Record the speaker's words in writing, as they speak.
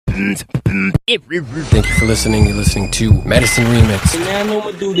Thank you for listening. You're listening to Medicine Remix.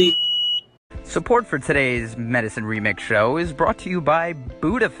 Support for today's Medicine Remix show is brought to you by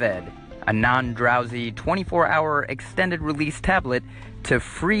Budafed, a non-drowsy 24-hour extended release tablet to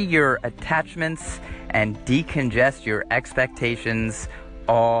free your attachments and decongest your expectations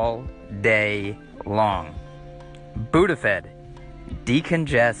all day long. Budafed,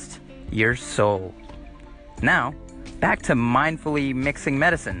 decongest your soul. Now, back to mindfully mixing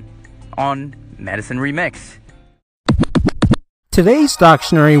medicine on Medicine Remix. Today's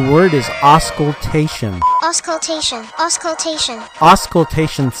dictionary word is auscultation. Auscultation. Auscultation.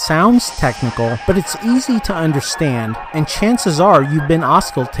 Auscultation sounds technical, but it's easy to understand, and chances are you've been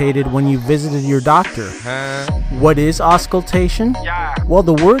auscultated when you visited your doctor. What is auscultation? Well,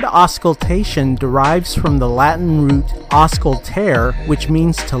 the word auscultation derives from the Latin root auscultare, which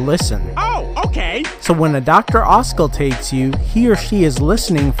means to listen. Oh, okay. So when a doctor auscultates you, he or she is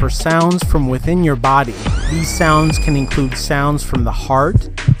listening for sounds from within your body. These sounds can include sounds from the heart,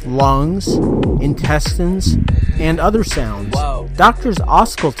 lungs, intestines, and other sounds. Whoa. Doctors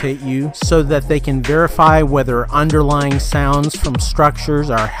auscultate you so that they can verify whether underlying sounds from structures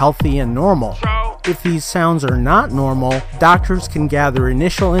are healthy and normal. If these sounds are not normal, doctors can gather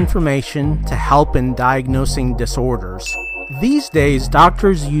initial information to help in diagnosing disorders. These days,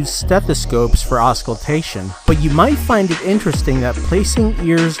 doctors use stethoscopes for auscultation, but you might find it interesting that placing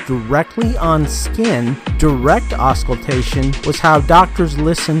ears directly on skin, direct auscultation, was how doctors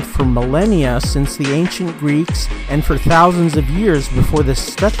listened for millennia since the ancient Greeks and for thousands of years before the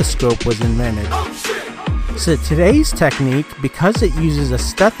stethoscope was invented. So today's technique, because it uses a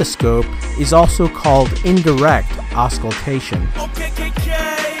stethoscope, is also called indirect auscultation.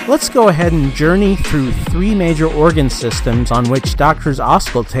 Let's go ahead and journey through three major organ systems on which doctors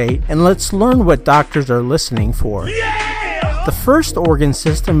auscultate, and let's learn what doctors are listening for. The first organ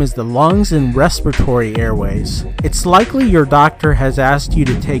system is the lungs and respiratory airways. It's likely your doctor has asked you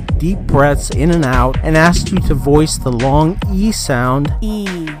to take deep breaths in and out and asked you to voice the long E sound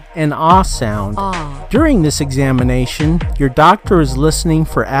and ah sound. During this examination, your doctor is listening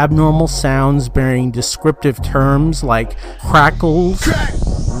for abnormal sounds bearing descriptive terms like crackles,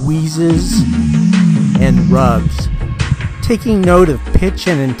 wheezes, and rubs. Taking note of pitch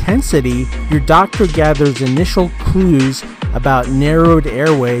and intensity, your doctor gathers initial clues about narrowed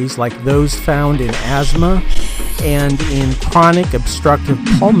airways like those found in asthma and in chronic obstructive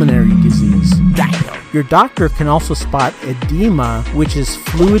pulmonary disease. Your doctor can also spot edema, which is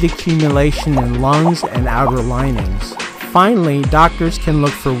fluid accumulation in lungs and outer linings. Finally, doctors can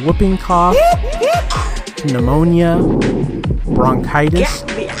look for whooping cough, pneumonia, bronchitis,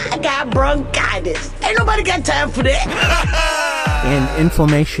 I got bronchitis. Ain't nobody got time for that. and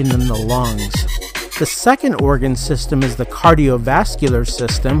inflammation in the lungs. The second organ system is the cardiovascular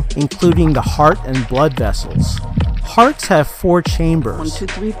system, including the heart and blood vessels. Hearts have 4 chambers. 1, 2,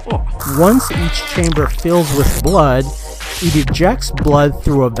 3, 4. Once each chamber fills with blood, it ejects blood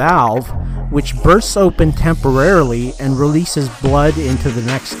through a valve, which bursts open temporarily and releases blood into the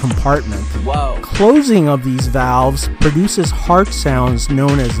next compartment. Whoa. Closing of these valves produces heart sounds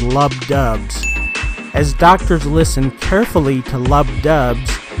known as lub-dubs. As doctors listen carefully to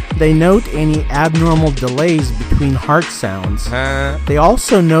lub-dubs, they note any abnormal delays between heart sounds. They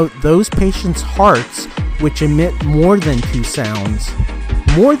also note those patients' hearts which emit more than 2 sounds.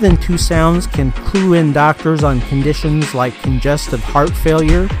 More than 2 sounds can clue in doctors on conditions like congestive heart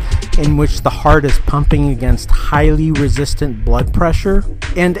failure, in which the heart is pumping against highly resistant blood pressure,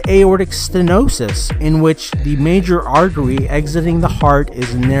 and aortic stenosis, in which the major artery exiting the heart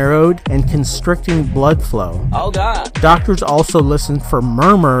is narrowed and constricting blood flow. Oh, God. Doctors also listen for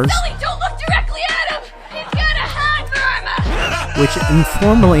murmurs, Billy, don't look directly at him! He's got a hot murmur! which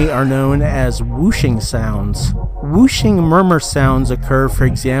informally are known as whooshing sounds. Whooshing murmur sounds occur, for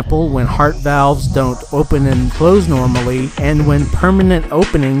example, when heart valves don't open and close normally, and when permanent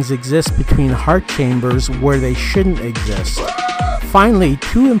openings exist between heart chambers where they shouldn't exist. Finally,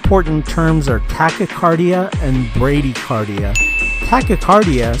 2 important terms are tachycardia and bradycardia.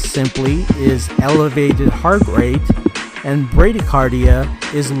 Tachycardia, simply, is elevated heart rate, and bradycardia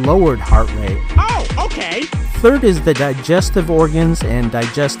is lowered heart rate. Oh, okay. Third is the digestive organs and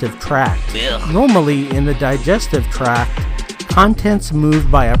digestive tract. Normally, in the digestive tract, contents move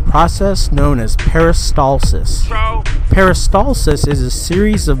by a process known as peristalsis. Peristalsis is a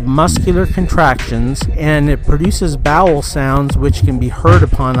series of muscular contractions, and it produces bowel sounds which can be heard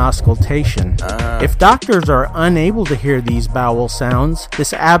upon auscultation. If doctors are unable to hear these bowel sounds,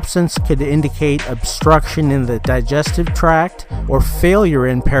 this absence could indicate obstruction in the digestive tract or failure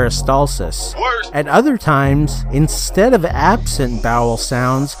in peristalsis. At other times, instead of absent bowel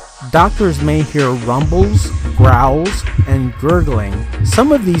sounds, doctors may hear rumbles, growls, and gurgling.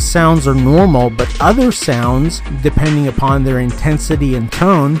 Some of these sounds are normal, but other sounds, depending upon their intensity and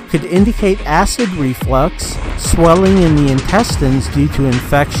tone, could indicate acid reflux, swelling in the intestines due to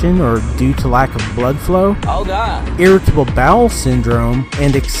infection or due to lack of blood flow, irritable bowel syndrome,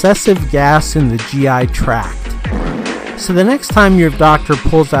 and excessive gas in the GI tract. So the next time your doctor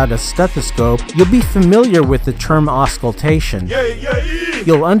pulls out a stethoscope, you'll be familiar with the term auscultation.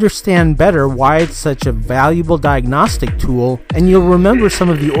 You'll understand better why it's such a valuable diagnostic tool, and you'll remember some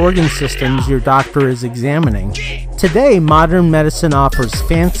of the organ systems your doctor is examining. Today, modern medicine offers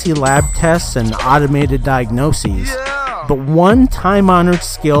fancy lab tests and automated diagnoses. But one time-honored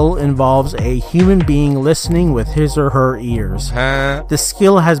skill involves a human being listening with his or her ears. The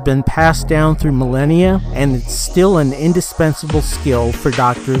skill has been passed down through millennia, and it's still an indispensable skill for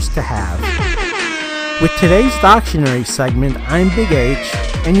doctors to have. With today's Doctionary segment, I'm Big H,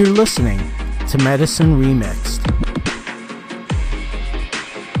 and you're listening to Medicine Remixed.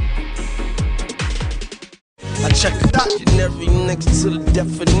 I check the dictionary next to the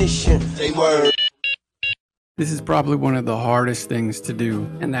definition. Say word. This is probably one of the hardest things to do,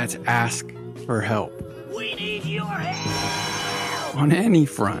 and that's ask for help. We need your help. On any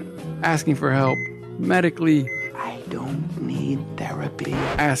front. Asking for help medically. I don't need therapy.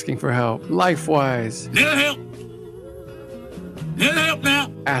 Asking for help life-wise. Need help. Need help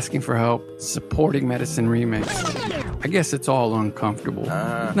now. Asking for help supporting Medicine Remix. I guess it's all uncomfortable.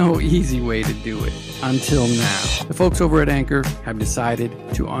 No easy way to do it. Until now. The folks over at Anchor have decided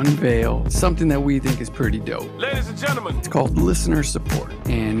to unveil something that we think is pretty dope. Ladies and gentlemen. It's called listener support.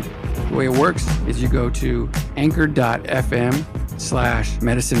 And the way it works is you go to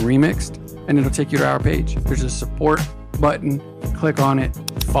anchor.fm/Medicine Remixed, and it'll take you to our page. There's a support button. Click on it,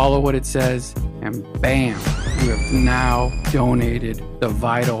 follow what it says, and bam, you have now donated the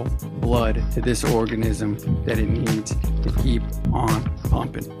vital blood to this organism that it needs to keep on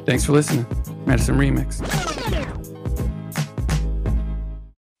pumping. Thanks for listening. Medicine Remix.